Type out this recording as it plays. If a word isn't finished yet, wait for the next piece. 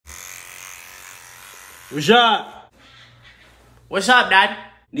Rashad. What's up, Dad?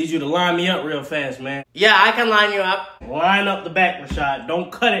 Need you to line me up real fast, man. Yeah, I can line you up. Line up the back, Rashad. Don't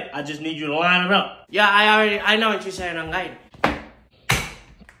cut it. I just need you to line it up. Yeah, I know what you said on guide.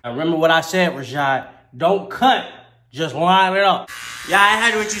 Now remember what I said, Rashad. Don't cut. Just line it up. Yeah, I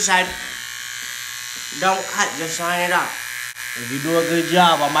heard what you said. Don't cut, just line it up. If you do a good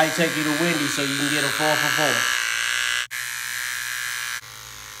job, I might take you to Wendy so you can get a 4 for 4.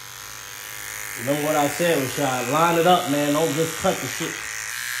 Remember what I said, Rashad. Line it up, man. Don't just cut the shit.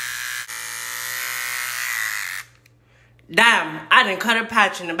 Damn, I done cut a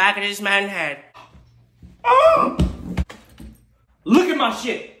patch in the back of this man's head. Oh! Look at my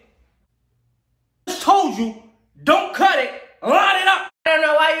shit. I just told you, don't cut it. Line it up. I don't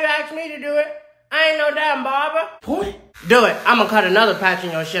know why you asked me to do it. I ain't no damn barber. Boy. Do it. I'm gonna cut another patch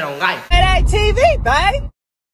in your shit on guide. It ain't TV, babe.